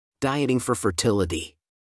Dieting for fertility.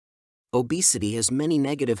 Obesity has many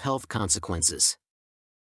negative health consequences.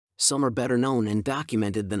 Some are better known and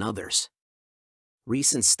documented than others.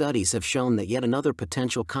 Recent studies have shown that yet another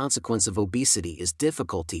potential consequence of obesity is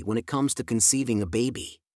difficulty when it comes to conceiving a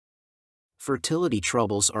baby. Fertility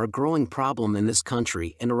troubles are a growing problem in this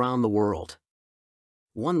country and around the world.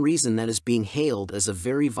 One reason that is being hailed as a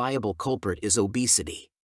very viable culprit is obesity.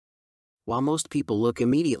 While most people look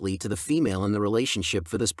immediately to the female in the relationship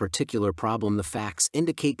for this particular problem, the facts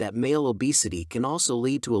indicate that male obesity can also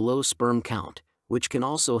lead to a low sperm count, which can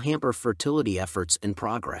also hamper fertility efforts and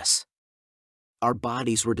progress. Our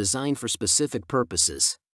bodies were designed for specific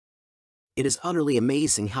purposes. It is utterly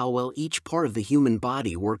amazing how well each part of the human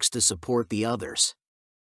body works to support the others.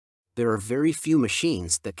 There are very few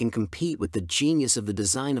machines that can compete with the genius of the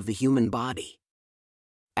design of the human body.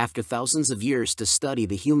 After thousands of years to study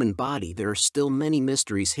the human body, there are still many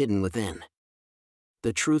mysteries hidden within.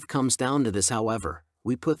 The truth comes down to this, however: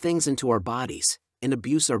 we put things into our bodies, and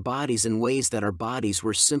abuse our bodies in ways that our bodies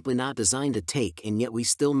were simply not designed to take, and yet we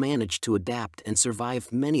still manage to adapt and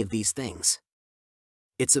survive many of these things.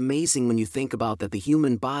 It's amazing when you think about that the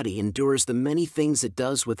human body endures the many things it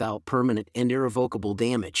does without permanent and irrevocable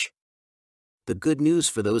damage. The good news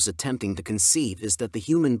for those attempting to conceive is that the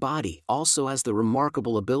human body also has the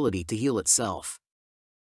remarkable ability to heal itself.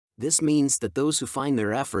 This means that those who find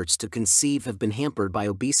their efforts to conceive have been hampered by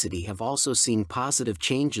obesity have also seen positive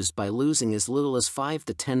changes by losing as little as 5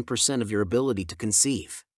 to 10% of your ability to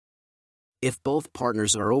conceive. If both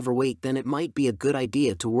partners are overweight, then it might be a good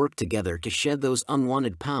idea to work together to shed those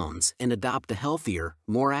unwanted pounds and adopt a healthier,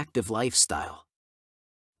 more active lifestyle.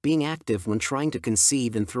 Being active when trying to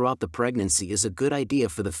conceive and throughout the pregnancy is a good idea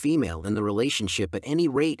for the female in the relationship at any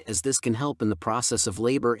rate, as this can help in the process of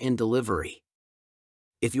labor and delivery.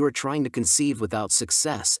 If you are trying to conceive without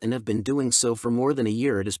success and have been doing so for more than a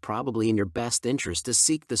year, it is probably in your best interest to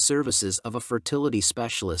seek the services of a fertility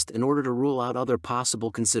specialist in order to rule out other possible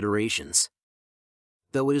considerations.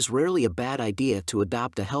 Though it is rarely a bad idea to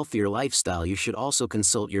adopt a healthier lifestyle, you should also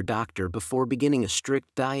consult your doctor before beginning a strict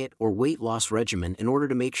diet or weight loss regimen in order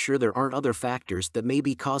to make sure there aren't other factors that may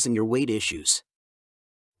be causing your weight issues.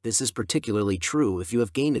 This is particularly true if you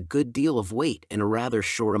have gained a good deal of weight in a rather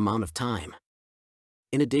short amount of time.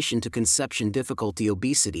 In addition to conception difficulty,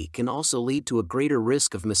 obesity can also lead to a greater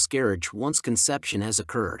risk of miscarriage once conception has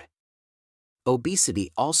occurred.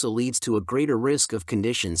 Obesity also leads to a greater risk of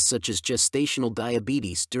conditions such as gestational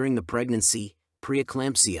diabetes during the pregnancy,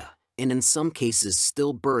 preeclampsia, and in some cases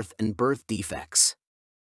stillbirth and birth defects.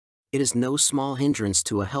 It is no small hindrance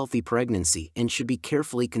to a healthy pregnancy and should be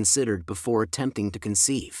carefully considered before attempting to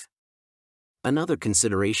conceive. Another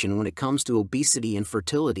consideration when it comes to obesity and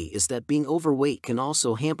fertility is that being overweight can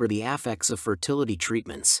also hamper the effects of fertility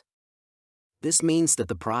treatments. This means that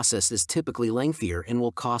the process is typically lengthier and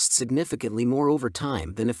will cost significantly more over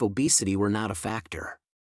time than if obesity were not a factor.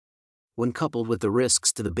 When coupled with the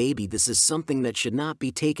risks to the baby, this is something that should not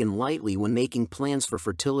be taken lightly when making plans for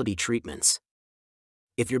fertility treatments.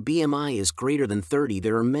 If your BMI is greater than 30,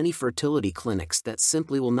 there are many fertility clinics that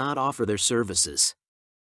simply will not offer their services.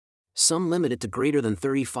 Some limit it to greater than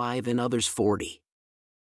 35 and others 40.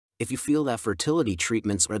 If you feel that fertility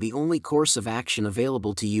treatments are the only course of action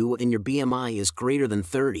available to you and your BMI is greater than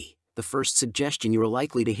 30, the first suggestion you are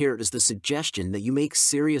likely to hear is the suggestion that you make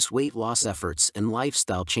serious weight loss efforts and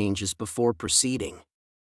lifestyle changes before proceeding.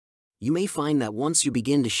 You may find that once you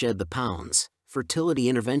begin to shed the pounds, fertility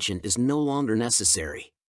intervention is no longer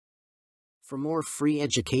necessary. For more free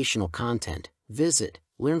educational content, visit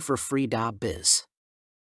learnforfree.biz.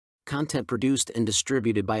 Content produced and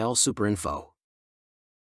distributed by AllSuperInfo.